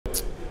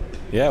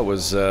Yeah, it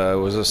was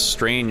a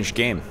strange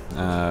game.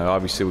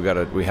 Obviously,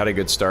 we had a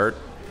good start.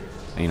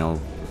 You know,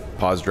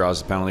 Paz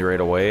draws the penalty right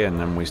away, and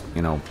then we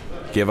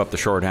give up the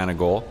shorthanded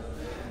goal,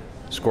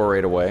 score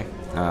right away.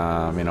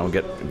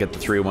 Get the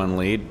 3-1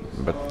 lead.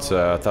 But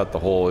I thought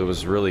it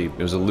was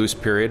a loose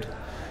period.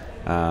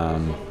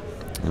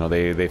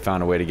 They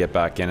found a way to get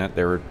back in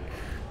it.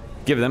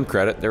 Give them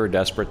credit. They were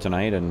desperate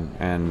tonight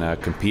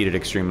and competed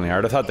extremely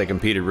hard. I thought they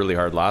competed really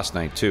hard last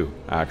night too,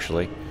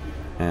 actually.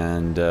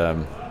 And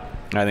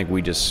I think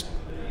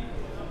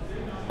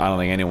I don't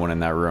think anyone in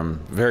that room,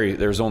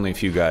 there's only a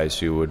few guys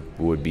who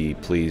would be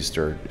pleased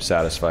or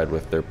satisfied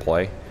with their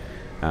play.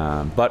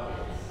 But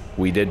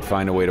we did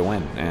find a way to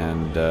win,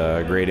 and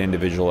a great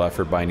individual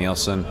effort by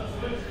Nielsen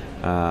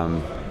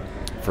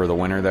for the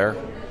winner there.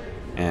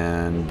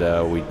 And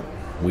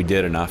we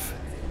did enough.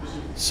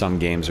 Some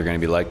games are going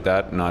to be like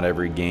that. Not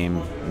every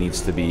game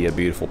needs to be a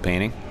beautiful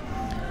painting,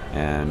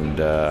 and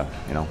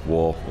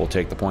we'll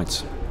take the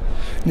points.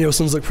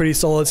 Nielsen's looked pretty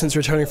solid since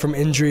returning from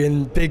injury,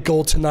 and big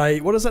goal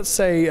tonight. What does that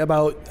say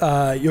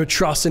about your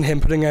trust in him,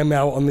 putting him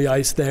out on the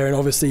ice there, and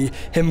obviously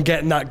him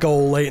getting that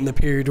goal late in the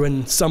period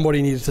when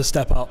somebody needed to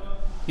step up?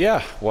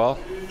 Yeah, well,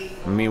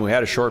 I mean, we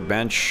had a short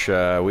bench.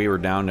 We were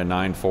down to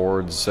 9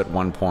 forwards at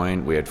one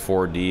point. We had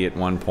 4D at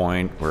one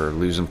point. We're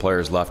losing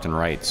players left and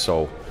right,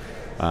 so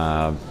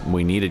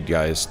we needed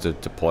guys to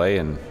play.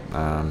 And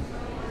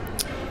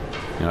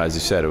as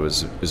you said, it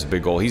was a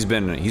big goal. He's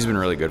been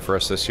really good for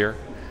us this year.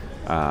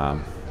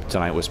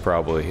 Tonight was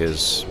probably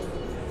his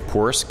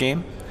poorest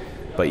game,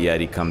 but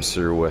yet he comes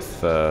through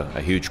with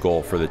a huge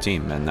goal for the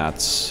team, and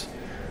that's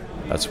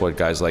what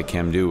guys like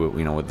him do.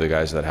 With the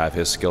guys that have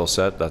his skill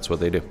set, that's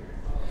what they do.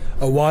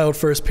 A wild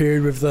first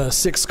period with the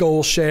 6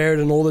 goals shared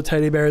and all the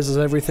teddy bears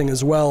and everything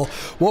as well.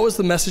 What was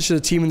the message to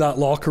the team in that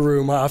locker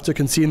room after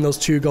conceding those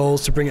 2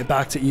 goals to bring it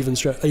back to even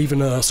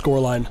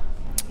scoreline?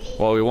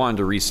 Well, we wanted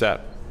to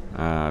reset.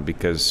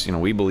 Because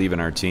we believe in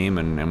our team,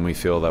 and we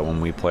feel that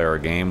when we play our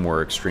game,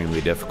 we're extremely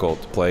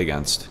difficult to play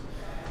against,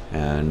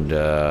 and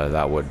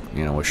that would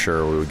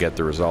assure we would get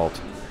the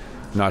result.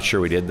 Not sure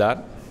we did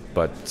that,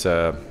 but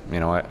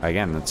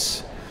again,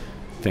 it's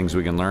things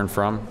we can learn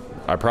from.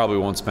 I probably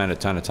won't spend a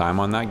ton of time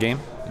on that game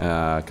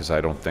because I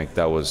don't think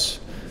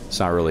it's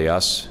not really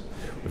us.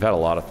 We've had a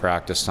lot of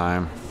practice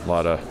time, a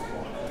lot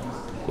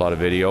of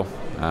video.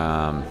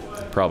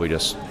 Probably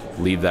just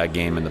leave that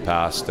game in the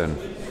past and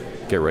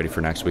get ready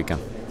for next weekend.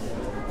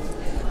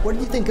 What do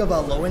you think of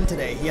Lowen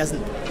today? He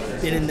hasn't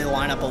been in the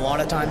lineup a lot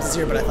of times this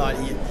year, but I thought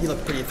he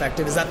looked pretty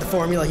effective. Is that the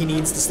formula he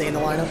needs to stay in the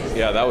lineup?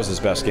 Yeah, that was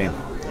his best game,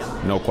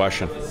 no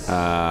question.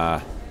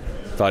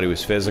 Thought he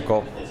was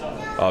physical.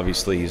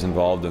 Obviously, he's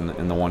involved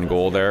in the 1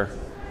 goal there,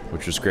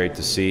 which was great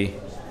to see.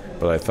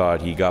 But I thought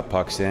he got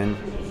pucks in,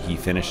 he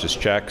finished his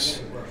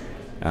checks,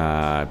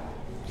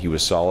 he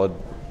was solid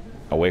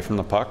away from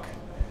the puck.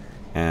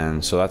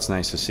 And so that's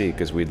nice to see,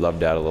 because we'd love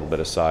to add a little bit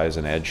of size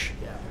and edge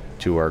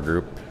to our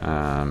group.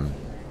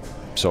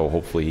 So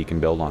hopefully he can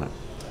build on it.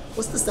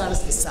 What's the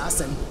status of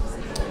Sasson,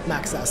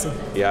 Max Sasson?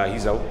 Yeah,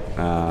 he's out.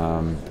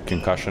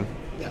 Concussion.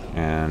 Yeah.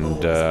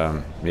 And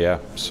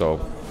so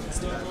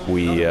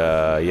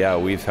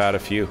we've had a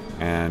few.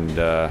 And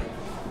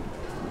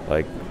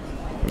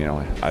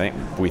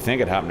we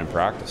think it happened in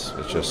practice.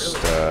 It's just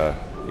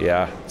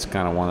it's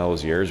kind of one of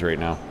those years right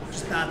now.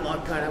 Just bad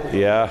luck, kind of.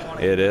 Yeah,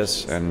 it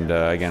is. And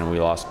again, we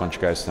lost a bunch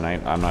of guys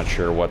tonight. I'm not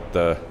sure what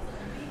the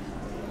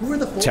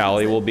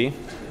tally will be.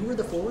 Who were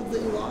the forwards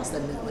that you lost?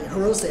 And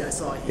Hirose, I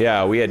saw.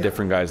 Yeah, we had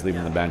different guys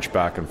leaving the bench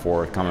back and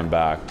forth, coming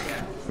back.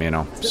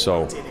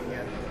 So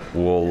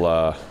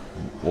we'll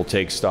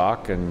take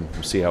stock and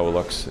see how it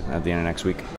looks at the end of next week.